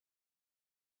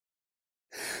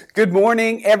Good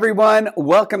morning, everyone.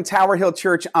 Welcome Tower Hill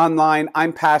Church Online.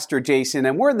 I'm Pastor Jason,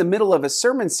 and we're in the middle of a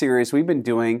sermon series we've been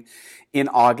doing in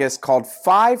August called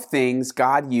 5 Things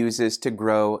God Uses to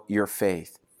Grow Your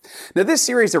Faith. Now, this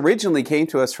series originally came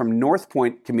to us from North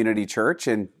Point Community Church,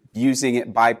 and using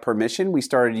it by permission. We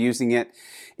started using it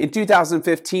in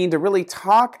 2015 to really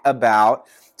talk about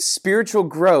spiritual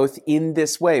growth in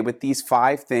this way with these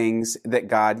 5 things that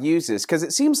God uses. Because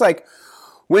it seems like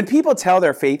when people tell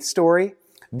their faith story,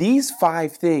 these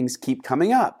 5 things keep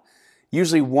coming up.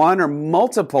 Usually one or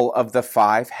multiple of the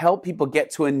 5 help people get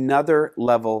to another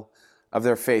level of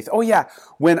their faith. Oh yeah,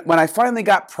 when I finally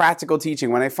got practical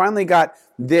teaching, when I finally got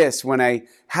this, when I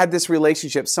had this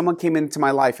relationship, someone came into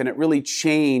my life and it really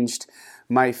changed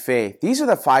my faith. These are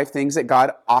the 5 things that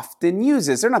God often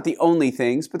uses. They're not the only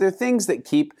things, but they're things that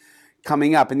keep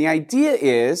coming up. And the idea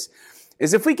is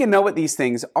if we can know what these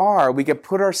things are, we can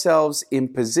put ourselves in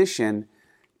position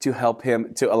to help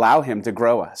him, to allow him to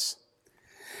grow us.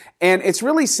 And it's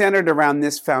really centered around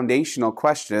this foundational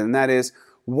question, and that is,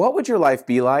 what would your life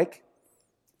be like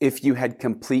if you had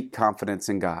complete confidence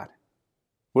in God?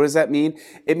 What does that mean?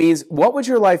 It means, what would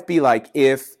your life be like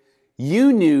if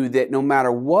you knew that no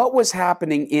matter what was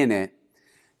happening in it,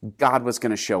 God was going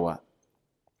to show up.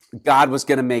 God was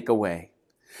going to make a way.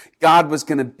 God was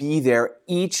going to be there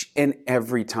each and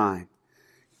every time.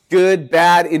 Good,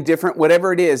 bad, indifferent,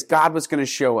 whatever it is, God was going to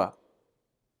show up.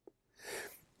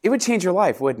 It would change your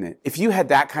life, wouldn't it? If you had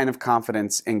that kind of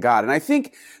confidence in God. And I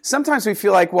think sometimes we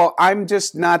feel like, well, I'm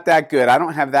just not that good. I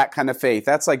don't have that kind of faith.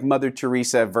 That's like Mother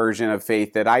Teresa version of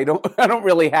faith that I don't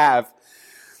really have.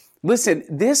 Listen,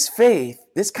 this faith,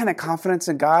 this kind of confidence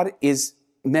in God is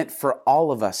meant for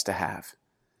all of us to have.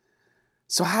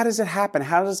 So how does it happen?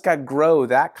 How does God grow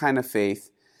that kind of faith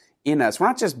in us? We're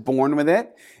not just born with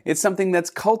it. It's something that's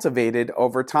cultivated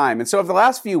over time. And so over the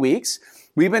last few weeks,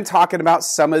 we've been talking about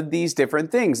some of these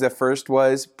different things. The first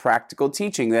was practical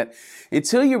teaching, that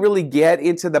until you really get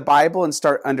into the Bible and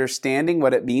start understanding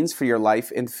what it means for your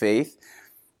life in faith,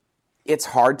 it's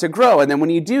hard to grow. And then when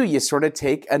you do, you sort of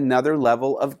take another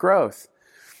level of growth.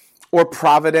 Or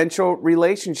providential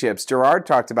relationships. Gerard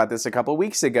talked about this a couple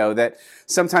weeks ago, that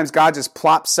sometimes God just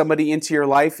plops somebody into your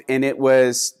life and it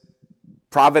was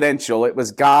providential. It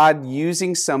was God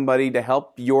using somebody to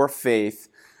help your faith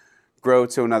grow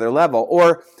to another level.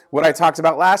 Or what I talked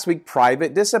about last week,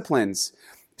 private disciplines.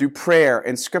 Through prayer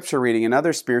and scripture reading and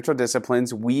other spiritual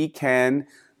disciplines, we can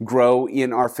grow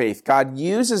in our faith. God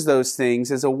uses those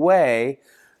things as a way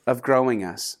of growing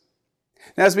us.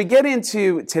 Now, as we get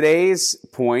into today's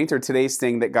point, or today's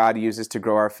thing that God uses to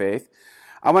grow our faith,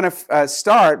 I want to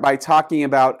start by talking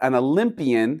about an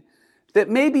Olympian that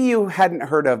maybe you hadn't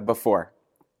heard of before.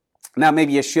 Now,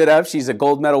 maybe you should have. She's a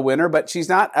gold medal winner, but she's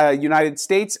not a United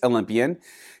States Olympian.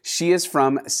 She is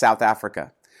from South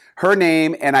Africa. Her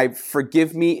name, and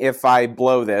forgive me if I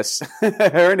blow this,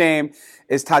 her name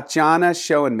is Tatjana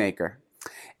Schoenmaker,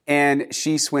 and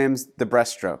she swims the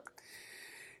breaststroke.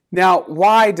 Now,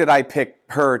 why did I pick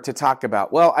her to talk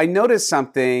about? Well, I noticed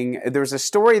something. There was a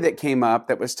story that came up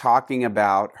that was talking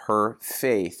about her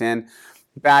faith. And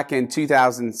back in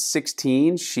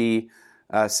 2016, she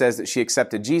says that she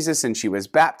accepted Jesus and she was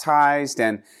baptized.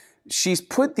 And she's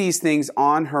put these things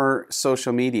on her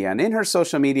social media. And in her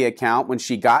social media account, when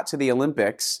she got to the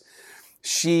Olympics,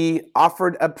 she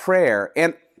offered a prayer.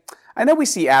 And I know we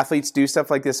see athletes do stuff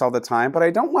like this all the time, but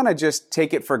I don't want to just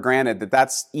take it for granted that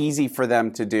that's easy for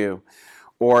them to do,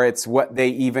 or it's what they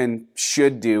even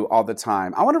should do all the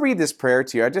time. I want to read this prayer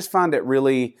to you. I just found it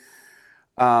really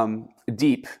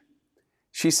deep.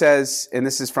 She says, and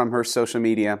this is from her social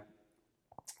media,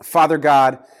 Father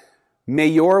God, may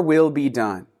your will be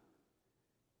done.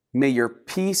 May your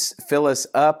peace fill us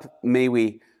up. May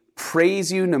we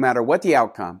praise you no matter what the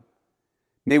outcome.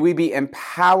 May we be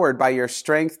empowered by your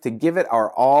strength to give it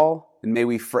our all, and may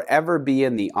we forever be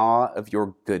in the awe of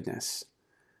your goodness.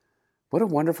 What a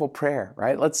wonderful prayer,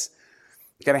 right? Let's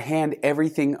got to hand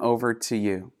everything over to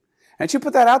you. And she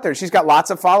put that out there. She's got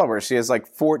lots of followers. She has like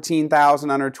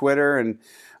 14,000 on her Twitter and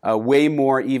way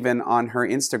more even on her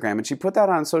Instagram. And she put that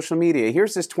on social media.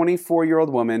 Here's this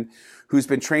 24-year-old woman who's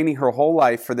been training her whole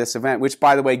life for this event, which,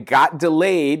 by the way, got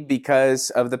delayed because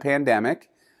of the pandemic.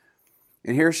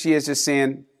 And here she is just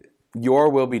saying, your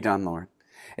will be done, Lord.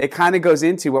 It kind of goes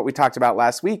into what we talked about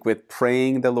last week with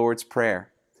praying the Lord's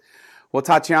Prayer. Well,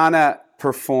 Tatjana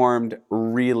performed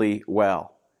really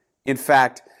well. In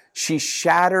fact, she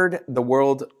shattered the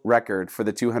world record for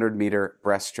the 200-meter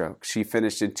breaststroke. She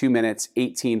finished in 2 minutes,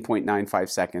 18.95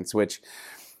 seconds, which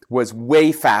was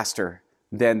way faster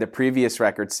than the previous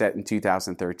record set in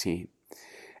 2013.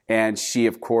 And she,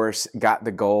 of course, got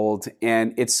the gold.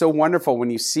 And it's so wonderful when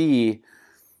you see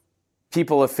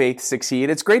people of faith succeed.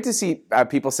 It's great to see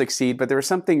people succeed, but there was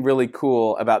something really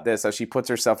cool about this as she puts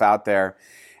herself out there,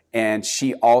 and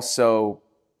she also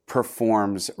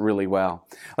performs really well.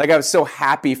 Like, I was so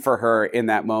happy for her in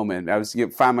that moment.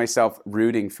 Found myself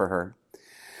rooting for her.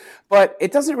 But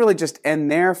it doesn't really just end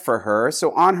there for her.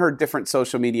 So on her different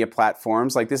social media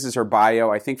platforms, like this is her bio,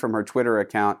 I think from her Twitter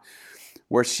account,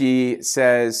 where she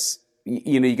says,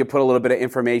 you could put a little bit of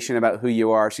information about who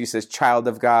you are. She says, child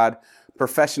of God,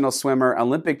 professional swimmer,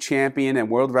 Olympic champion and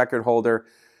world record holder,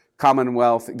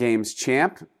 Commonwealth Games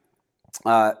champ.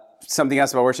 Something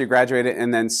else about where she graduated,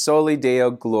 and then Soli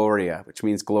Deo Gloria, which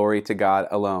means glory to God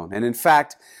alone. And in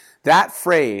fact, that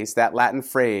phrase, that Latin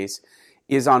phrase,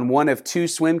 is on one of two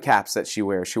swim caps that she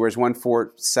wears. She wears one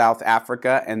for South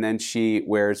Africa, and then she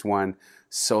wears one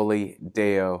Soli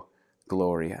Deo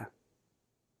Gloria.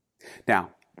 Now,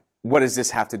 what does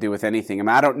this have to do with anything? I mean,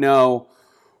 I don't know.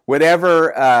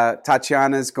 Whatever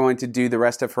Tatiana is going to do the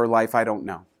rest of her life, I don't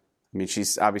know. I mean,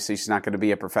 she's not going to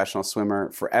be a professional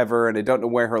swimmer forever, and I don't know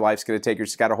where her life's going to take her.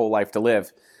 She's got a whole life to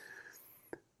live.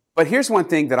 But here's one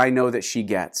thing that I know that she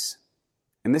gets,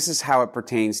 and this is how it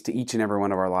pertains to each and every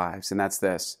one of our lives, and that's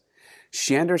this.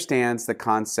 She understands the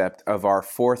concept of our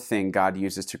fourth thing God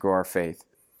uses to grow our faith: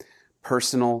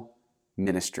 personal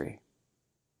ministry.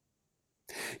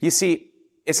 You see,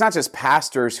 it's not just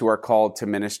pastors who are called to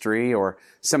ministry, or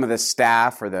some of the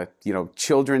staff, or the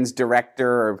children's director,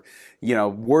 or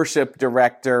worship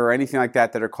director, or anything like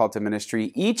that are called to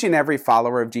ministry. Each and every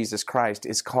follower of Jesus Christ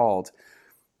is called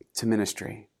to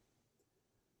ministry.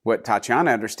 What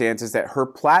Tatiana understands is that her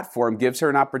platform gives her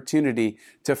an opportunity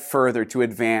to further, to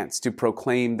advance, to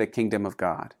proclaim the kingdom of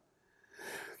God.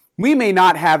 We may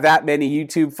not have that many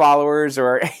YouTube followers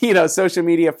or, social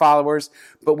media followers,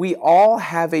 but we all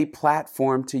have a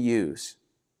platform to use.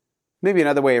 Maybe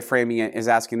another way of framing it is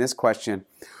asking this question: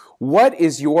 what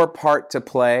is your part to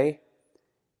play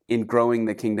in growing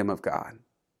the kingdom of God?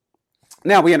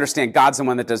 Now, we understand God's the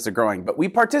one that does the growing, but we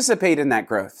participate in that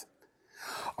growth.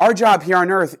 Our job here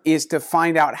on earth is to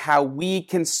find out how we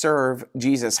can serve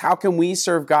Jesus. How can we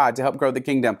serve God to help grow the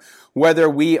kingdom? Whether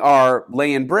we are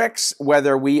laying bricks,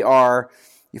 whether we are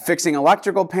fixing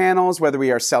electrical panels, whether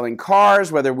we are selling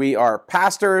cars, whether we are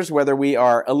pastors, whether we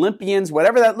are Olympians,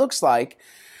 whatever that looks like,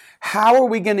 how are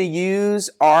we going to use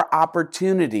our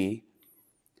opportunity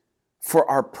for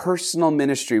our personal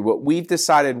ministry, what we've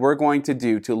decided we're going to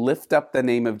do to lift up the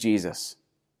name of Jesus?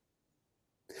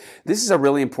 This is a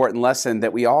really important lesson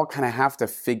that we all kind of have to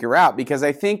figure out, because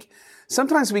I think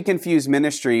sometimes we confuse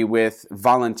ministry with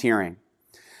volunteering.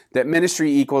 That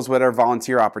ministry equals whatever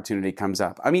volunteer opportunity comes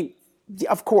up. I mean,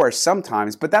 of course,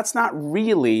 sometimes, but that's not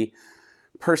really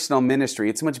personal ministry.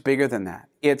 It's much bigger than that.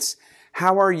 It's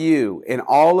how are you, in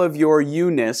all of your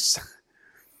you-ness,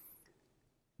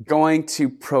 going to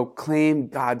proclaim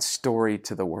God's story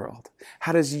to the world?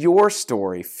 How does your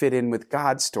story fit in with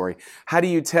God's story? How do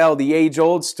you tell the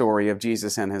age-old story of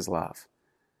Jesus and his love?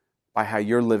 By how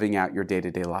you're living out your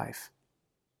day-to-day life.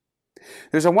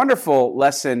 There's a wonderful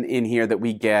lesson in here that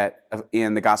we get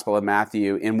in the Gospel of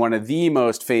Matthew, in one of the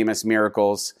most famous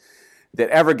miracles that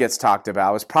ever gets talked about.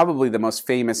 It was probably the most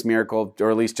famous miracle, or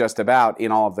at least just about,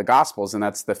 in all of the Gospels, and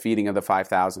that's the feeding of the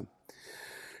 5,000.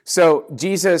 So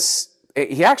Jesus,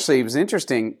 it was an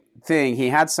interesting thing. He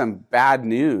had some bad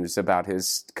news about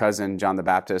his cousin, John the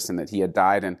Baptist, and that he had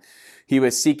died, and he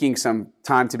was seeking some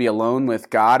time to be alone with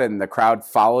God, and the crowd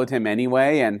followed him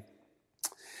anyway, and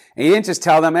he didn't just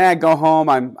tell them, go home,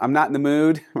 I'm not in the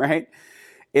mood, right?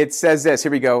 It says this,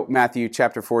 here we go, Matthew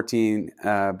chapter 14,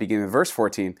 beginning with verse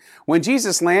 14. When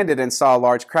Jesus landed and saw a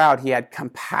large crowd, he had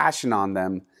compassion on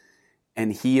them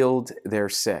and healed their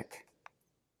sick.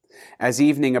 As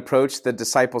evening approached, the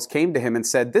disciples came to him and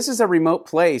said, "This is a remote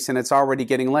place and it's already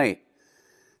getting late.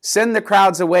 Send the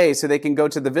crowds away so they can go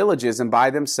to the villages and buy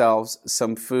themselves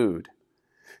some food."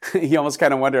 You almost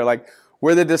kind of wonder,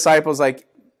 were the disciples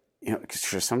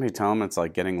should somebody tell them it's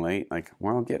getting late?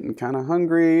 We're all getting kind of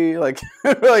hungry.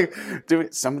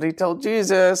 Somebody told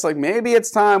Jesus, maybe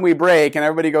it's time we break and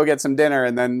everybody go get some dinner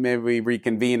and then maybe we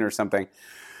reconvene or something.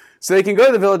 So they can go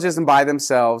to the villages and buy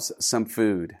themselves some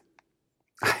food.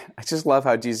 I just love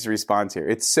how Jesus responds here.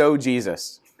 It's so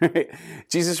Jesus.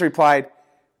 Jesus replied,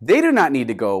 "They do not need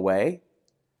to go away.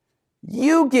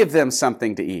 You give them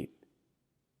something to eat."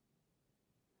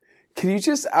 Can you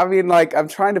just, I'm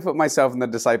trying to put myself in the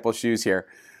disciples' shoes here.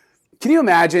 Can you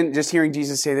imagine just hearing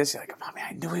Jesus say this? You're like, "Oh, man,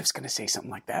 I knew he was going to say something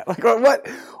like that."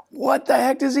 What the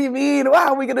heck does he mean? Wow,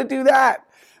 are we going to do that?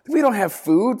 We don't have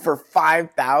food for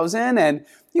 5,000. And,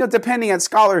 depending on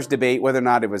scholars debate whether or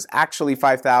not it was actually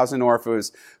 5,000 or if it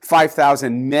was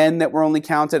 5,000 men that were only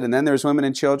counted and then there's women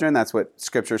and children. That's what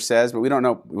Scripture says, but we don't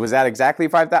know. Was that exactly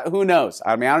 5,000? Who knows?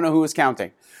 I don't know who was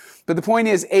counting. But the point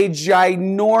is, a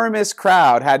ginormous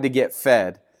crowd had to get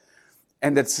fed.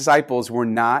 And the disciples were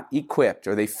not equipped,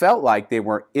 or they felt like they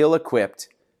were ill-equipped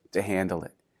to handle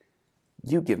it.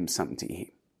 You give them something to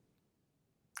eat.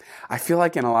 I feel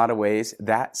like in a lot of ways,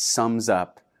 that sums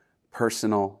up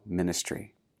personal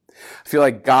ministry. I feel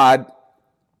like God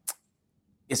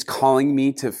is calling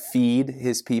me to feed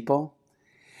His people.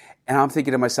 And I'm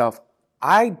thinking to myself,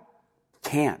 I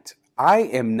can't. I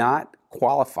am not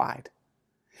qualified.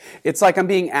 It's like I'm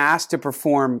being asked to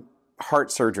perform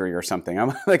heart surgery or something.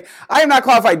 I'm like, I am not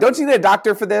qualified. Don't you need a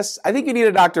doctor for this? I think you need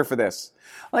a doctor for this.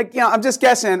 Like, I'm just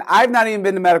guessing. I've not even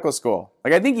been to medical school.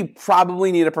 Like, I think you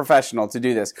probably need a professional to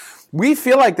do this. We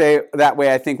feel like that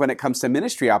way, I think, when it comes to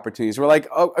ministry opportunities. We're like,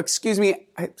 oh, excuse me.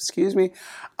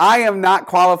 I am not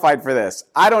qualified for this.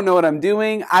 I don't know what I'm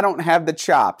doing. I don't have the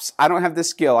chops. I don't have the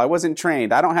skill. I wasn't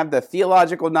trained. I don't have the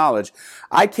theological knowledge.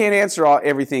 I can't answer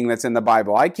everything that's in the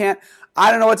Bible. I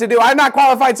don't know what to do. I'm not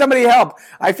qualified. Somebody help.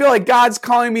 I feel like God's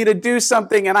calling me to do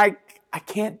something and I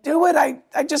can't do it.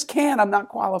 I just can't. I'm not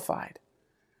qualified.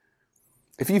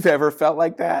 If you've ever felt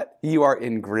like that, you are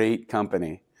in great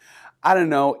company. I don't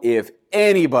know if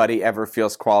anybody ever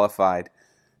feels qualified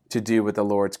to do what the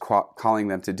Lord's calling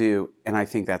them to do, and I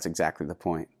think that's exactly the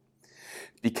point.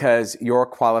 Because your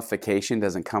qualification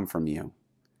doesn't come from you.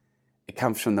 It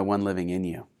comes from the one living in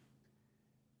you.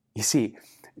 You see,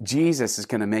 Jesus is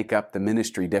going to make up the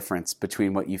ministry difference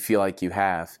between what you feel like you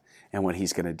have and what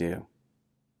He's going to do.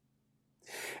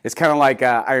 It's kind of like,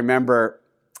 I remember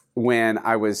when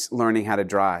I was learning how to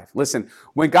drive. Listen,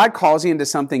 when God calls you into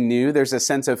something new, there's a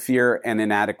sense of fear and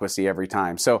inadequacy every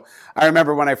time. So I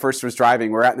remember when I first was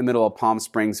driving, we're out in the middle of Palm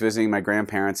Springs visiting my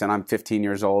grandparents, and I'm 15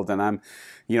 years old, and I'm,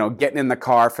 getting in the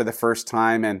car for the first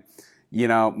time, and,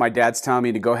 my dad's telling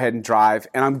me to go ahead and drive,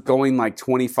 and I'm going like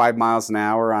 25 miles an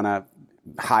hour on a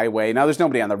highway. Now there's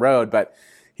nobody on the road, but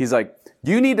he's like,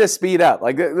 you need to speed up.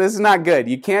 Like, this is not good.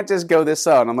 You can't just go this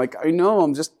slow. And I'm like, I know,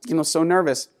 I'm just, so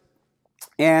nervous.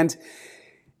 And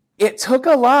it took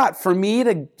a lot for me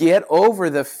to get over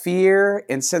the fear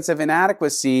and sense of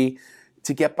inadequacy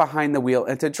to get behind the wheel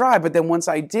and to drive. But then once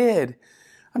I did,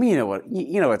 you know what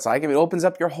it's like. It opens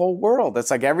up your whole world.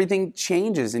 It's like everything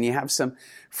changes and you have some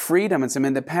freedom and some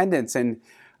independence. And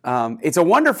it's a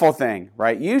wonderful thing,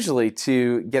 right? Usually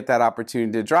to get that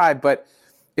opportunity to drive. But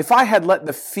if I had let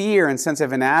the fear and sense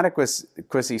of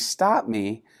inadequacy stop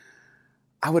me,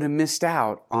 I would have missed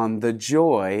out on the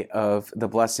joy of the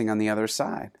blessing on the other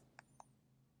side.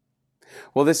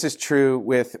 Well, this is true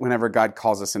with whenever God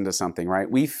calls us into something, right?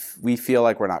 We feel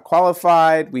like we're not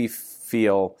qualified. We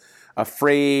feel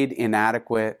afraid,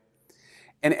 inadequate.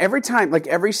 And every time, like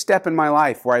every step in my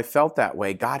life where I felt that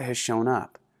way, God has shown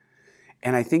up.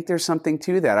 And I think there's something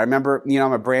to that. I remember,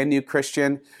 I'm a brand new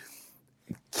Christian,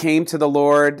 came to the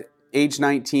Lord age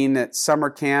 19 at summer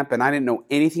camp, and I didn't know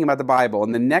anything about the Bible.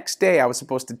 And the next day, I was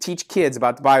supposed to teach kids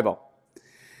about the Bible.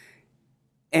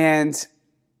 And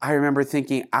I remember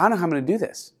thinking, I don't know how I'm going to do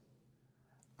this.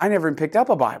 I never even picked up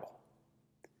a Bible.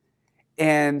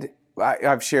 And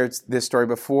I've shared this story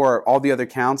before. All the other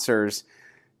counselors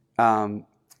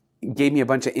gave me a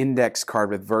bunch of index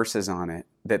card with verses on it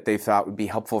that they thought would be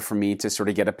helpful for me to sort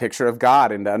of get a picture of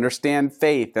God and to understand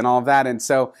faith and all of that. And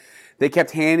so they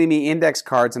kept handing me index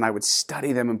cards, and I would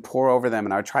study them and pore over them,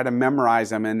 and I would try to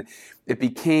memorize them, and it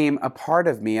became a part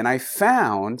of me. And I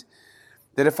found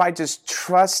that if I just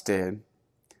trusted,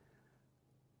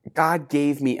 God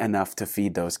gave me enough to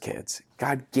feed those kids.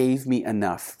 God gave me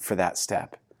enough for that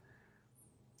step.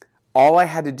 All I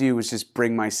had to do was just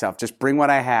bring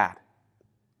what I had,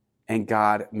 and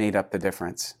God made up the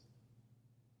difference.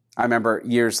 I remember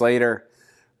years later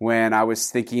when I was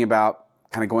thinking about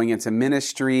kind of going into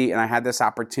ministry, and I had this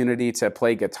opportunity to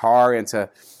play guitar and to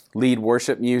lead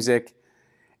worship music.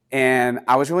 And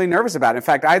I was really nervous about it. In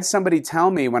fact, I had somebody tell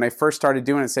me when I first started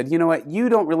doing it, said, you know what, you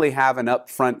don't really have an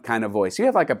upfront kind of voice. You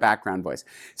have like a background voice.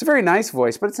 It's a very nice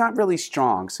voice, but it's not really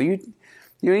strong. So you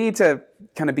need to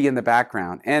kind of be in the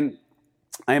background. And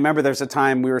I remember there's a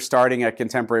time we were starting a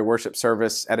contemporary worship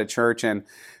service at a church, and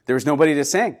there was nobody to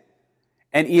sing.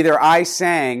 And either I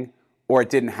sang or it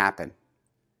didn't happen.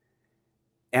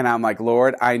 And I'm like,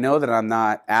 Lord, I know that I'm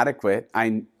not adequate.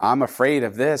 I'm afraid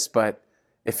of this, but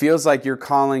it feels like you're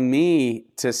calling me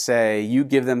to say, you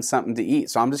give them something to eat.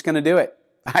 So I'm just going to do it.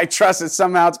 I trust that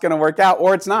somehow it's going to work out,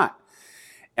 or it's not.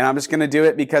 And I'm just going to do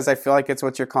it because I feel like it's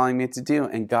what you're calling me to do.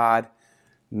 And God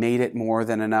made it more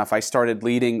than enough. I started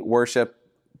leading worship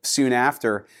soon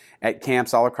after at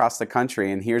camps all across the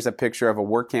country. And here's a picture of a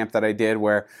work camp that I did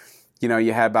where,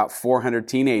 you had about 400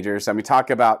 teenagers. I mean,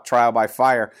 talk about trial by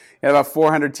fire. You had about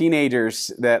 400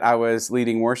 teenagers that I was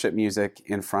leading worship music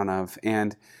in front of.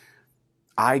 And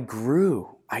I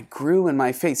grew in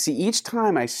my faith. See, each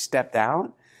time I stepped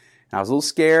out, I was a little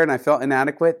scared and I felt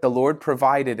inadequate, the Lord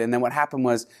provided. And then what happened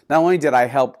was, not only did I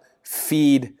help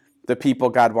feed the people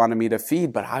God wanted me to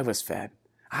feed, but I was fed.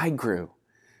 I grew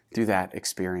through that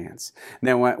experience. And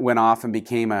then went off and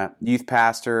became a youth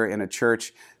pastor in a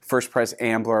church, First Pres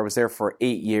Ambler. I was there for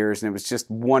 8 years and it was just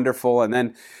wonderful. And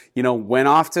then, went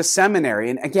off to seminary.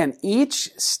 And again,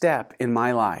 each step in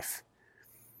my life,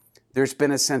 there's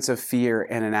been a sense of fear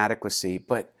and inadequacy.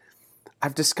 But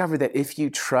I've discovered that if you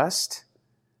trust,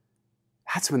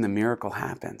 that's when the miracle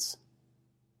happens.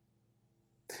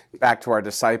 Back to our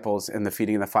disciples and the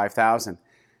feeding of the 5,000.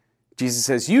 Jesus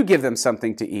says, you give them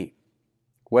something to eat.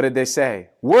 What did they say?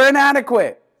 We're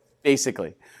inadequate,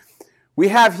 basically. We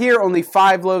have here only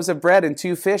 5 loaves of bread and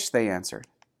 2 fish, they answered.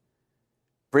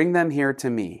 Bring them here to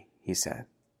me, he said.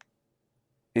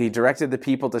 And he directed the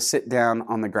people to sit down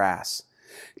on the grass.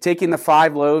 Taking the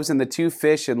 5 loaves and the 2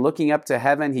 fish and looking up to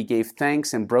heaven, he gave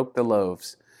thanks and broke the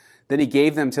loaves. Then he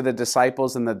gave them to the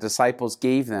disciples, and the disciples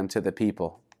gave them to the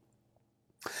people.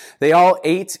 They all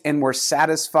ate and were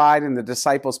satisfied, and the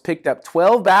disciples picked up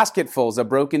 12 basketfuls of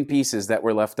broken pieces that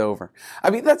were left over. I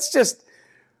mean,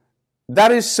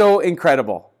 that is so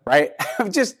incredible, right?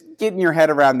 Just getting your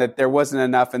head around that there wasn't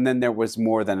enough, and then there was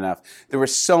more than enough. There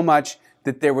was so much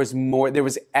that there was more, there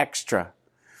was extra.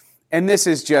 And this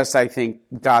is just, I think,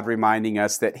 God reminding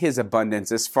us that his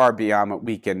abundance is far beyond what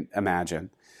we can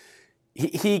imagine.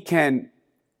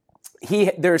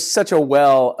 There's such a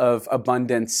well of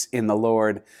abundance in the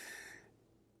Lord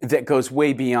that goes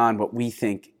way beyond what we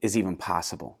think is even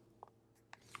possible.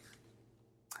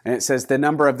 And it says the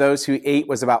number of those who ate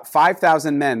was about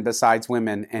 5,000 men besides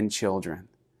women and children.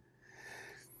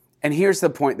 And here's the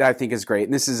point that I think is great.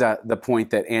 And this is the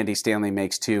point that Andy Stanley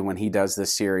makes too when he does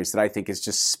this series that I think is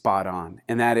just spot on.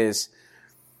 And that is,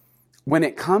 when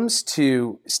it comes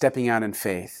to stepping out in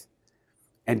faith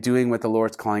and doing what the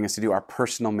Lord's calling us to do, our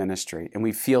personal ministry, and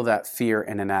we feel that fear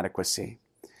and inadequacy,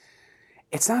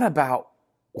 it's not about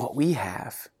what we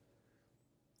have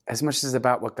as much as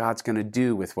about what God's going to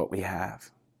do with what we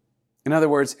have. In other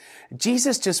words,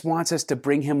 Jesus just wants us to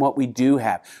bring him what we do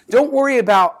have. Don't worry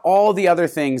about all the other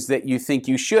things that you think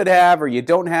you should have or you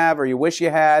don't have or you wish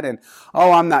you had. And,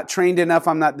 I'm not trained enough.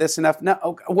 I'm not this enough.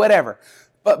 No, whatever.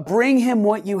 But bring him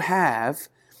what you have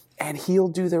and he'll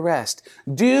do the rest.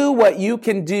 Do what you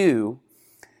can do.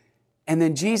 And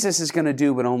then Jesus is going to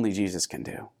do what only Jesus can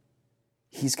do.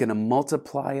 He's going to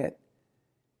multiply it.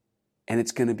 And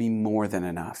it's going to be more than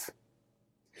enough.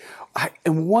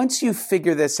 And once you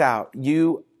figure this out,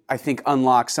 you, I think,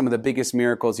 unlock some of the biggest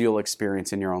miracles you'll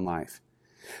experience in your own life.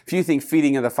 If you think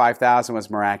feeding of the 5,000 was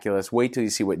miraculous, wait till you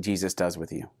see what Jesus does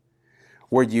with you.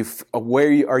 Where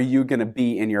are you going to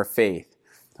be in your faith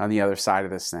on the other side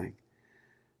of this thing?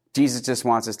 Jesus just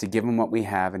wants us to give him what we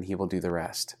have and he will do the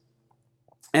rest.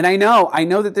 And I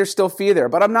know that there's still fear there,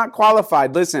 but I'm not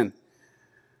qualified. Listen,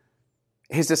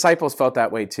 his disciples felt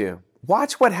that way too.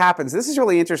 Watch what happens. This is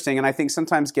really interesting and I think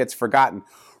sometimes gets forgotten.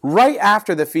 Right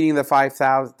after the feeding of the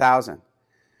 5,000,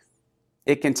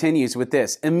 it continues with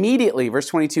this. Immediately, verse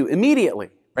 22,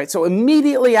 immediately, right? So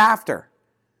immediately after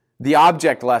the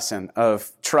object lesson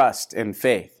of trust and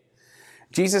faith,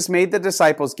 Jesus made the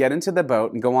disciples get into the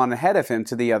boat and go on ahead of him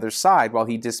to the other side while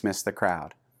he dismissed the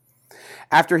crowd.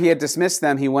 After he had dismissed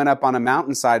them, he went up on a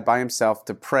mountainside by himself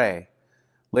to pray.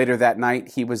 Later that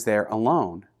night, he was there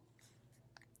alone.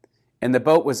 And the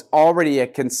boat was already a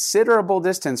considerable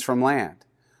distance from land,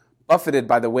 buffeted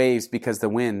by the waves because the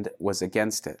wind was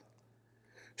against it.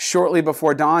 Shortly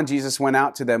before dawn, Jesus went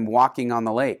out to them walking on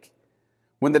the lake.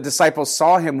 When the disciples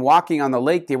saw him walking on the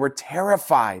lake, they were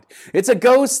terrified. "It's a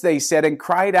ghost," they said, and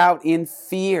cried out in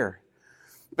fear.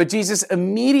 But Jesus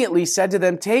immediately said to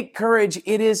them, "Take courage,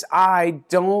 it is I,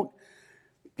 don't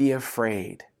be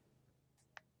afraid."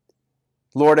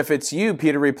 "Lord, if it's you,"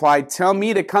 Peter replied, "tell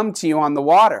me to come to you on the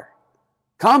water."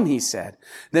 "Come," he said.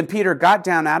 Then Peter got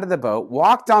down out of the boat,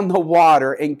 walked on the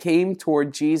water, and came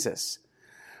toward Jesus.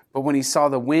 But when he saw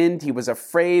the wind, he was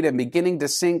afraid and beginning to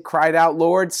sink, cried out,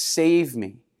 "Lord, save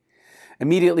me."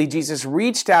 Immediately Jesus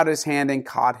reached out his hand and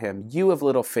caught him. "You of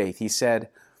little faith," he said,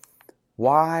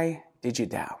 "why did you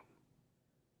doubt?"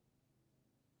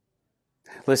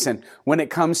 Listen, when it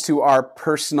comes to our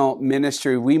personal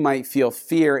ministry, we might feel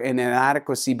fear and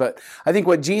inadequacy, but I think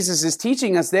what Jesus is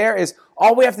teaching us there is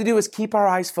all we have to do is keep our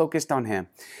eyes focused on Him.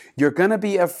 You're going to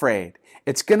be afraid.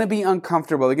 It's going to be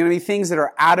uncomfortable. There are going to be things that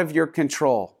are out of your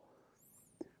control.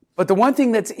 But the one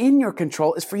thing that's in your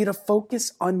control is for you to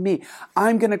focus on me.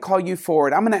 I'm going to call you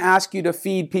forward. I'm going to ask you to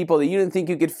feed people that you didn't think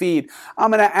you could feed.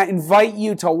 I'm going to invite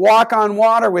you to walk on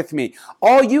water with me.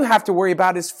 All you have to worry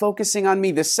about is focusing on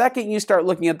me. The second you start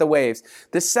looking at the waves,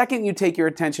 the second you take your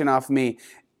attention off me,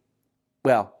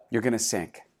 well, you're going to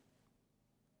sink.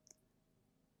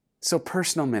 So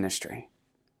personal ministry.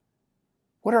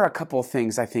 What are a couple of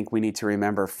things I think we need to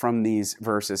remember from these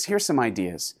verses? Here's some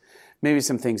ideas. Maybe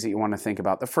some things that you want to think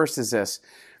about. The first is this.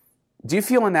 Do you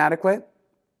feel inadequate?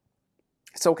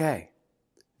 It's okay.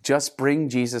 Just bring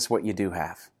Jesus what you do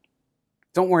have.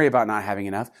 Don't worry about not having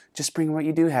enough. Just bring what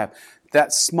you do have.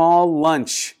 That small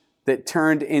lunch that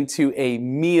turned into a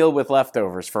meal with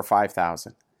leftovers for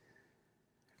 5,000.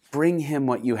 Bring Him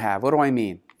what you have. What do I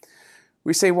mean?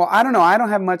 We say, well, I don't know. I don't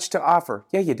have much to offer.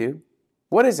 Yeah, you do.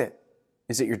 What is it?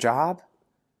 Is it your job?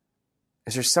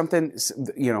 Is there something,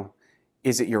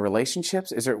 is it your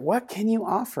relationships? What can you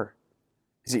offer?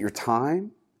 Is it your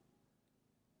time?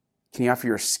 Can you offer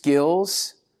your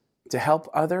skills to help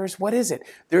others? What is it?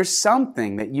 There's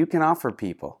something that you can offer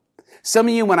people. Some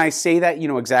of you, when I say that, you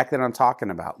know exactly what I'm talking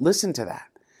about. Listen to that.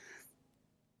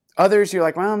 Others, you're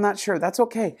like, well, I'm not sure. That's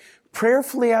okay.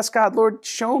 Prayerfully ask God, Lord,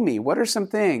 show me. What are some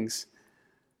things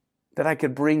that I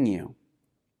could bring you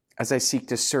as I seek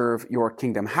to serve your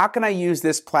kingdom? How can I use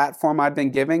this platform I've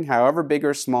been giving, however big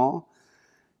or small,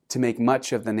 to make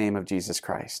much of the name of Jesus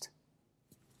Christ?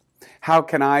 How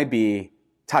can I be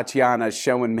Tatiana's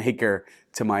show and maker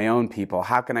to my own people?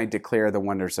 How can I declare the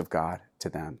wonders of God to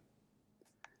them?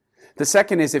 The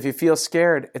second is, if you feel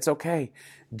scared, it's okay.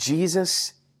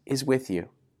 Jesus is with you.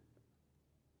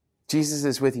 Jesus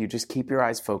is with you. Just keep your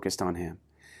eyes focused on Him.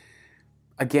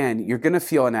 Again, you're going to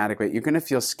feel inadequate. You're going to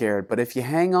feel scared. But if you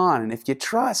hang on and if you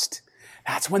trust,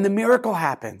 that's when the miracle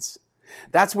happens.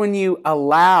 That's when you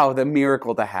allow the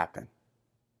miracle to happen.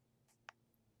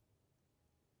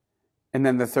 And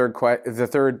then the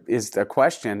third is the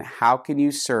question, how can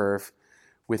you serve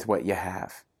with what you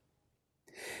have?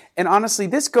 And honestly,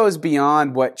 this goes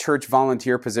beyond what church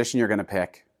volunteer position you're going to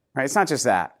pick, right? It's not just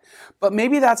that. But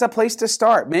maybe that's a place to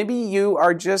start. Maybe you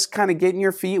are just kind of getting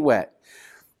your feet wet.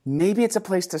 Maybe it's a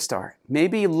place to start.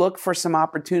 Maybe look for some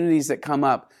opportunities that come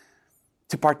up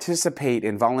to participate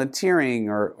in volunteering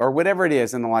or whatever it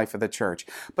is in the life of the church.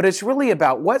 But it's really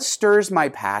about what stirs my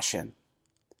passion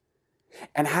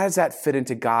and how does that fit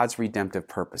into God's redemptive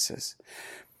purposes?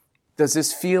 Does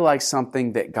this feel like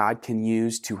something that God can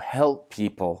use to help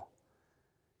people,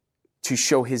 to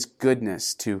show His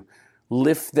goodness, to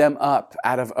lift them up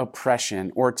out of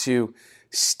oppression, or to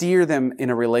steer them in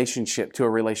a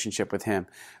relationship with Him?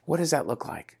 What does that look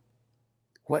like?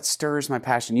 What stirs my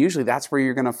passion? Usually that's where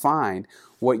you're going to find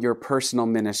what your personal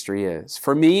ministry is.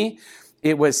 For me,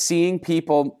 it was seeing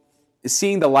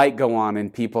the light go on in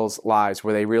people's lives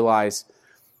where they realize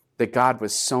that God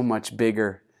was so much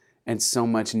bigger and so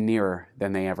much nearer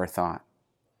than they ever thought.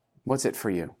 What's it for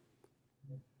you?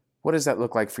 What does that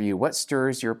look like for you? What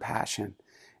stirs your passion?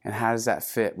 And how does that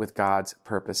fit with God's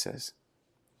purposes?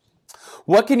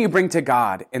 What can you bring to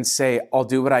God and say, I'll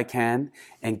do what I can,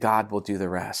 and God will do the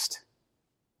rest?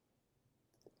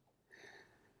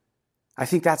 I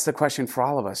think that's the question for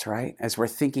all of us, right? As we're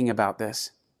thinking about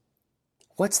this.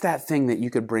 What's that thing that you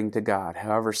could bring to God,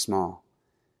 however small,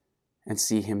 and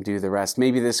see Him do the rest?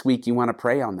 Maybe this week you want to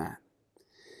pray on that.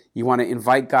 You want to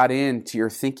invite God into your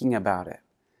thinking about it.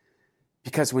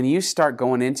 Because when you start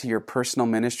going into your personal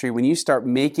ministry, when you start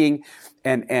making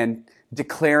and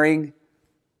declaring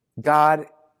God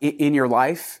in your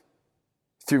life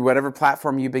through whatever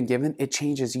platform you've been given, it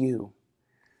changes you.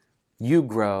 You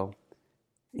grow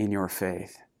in your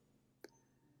faith.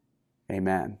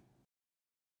 Amen.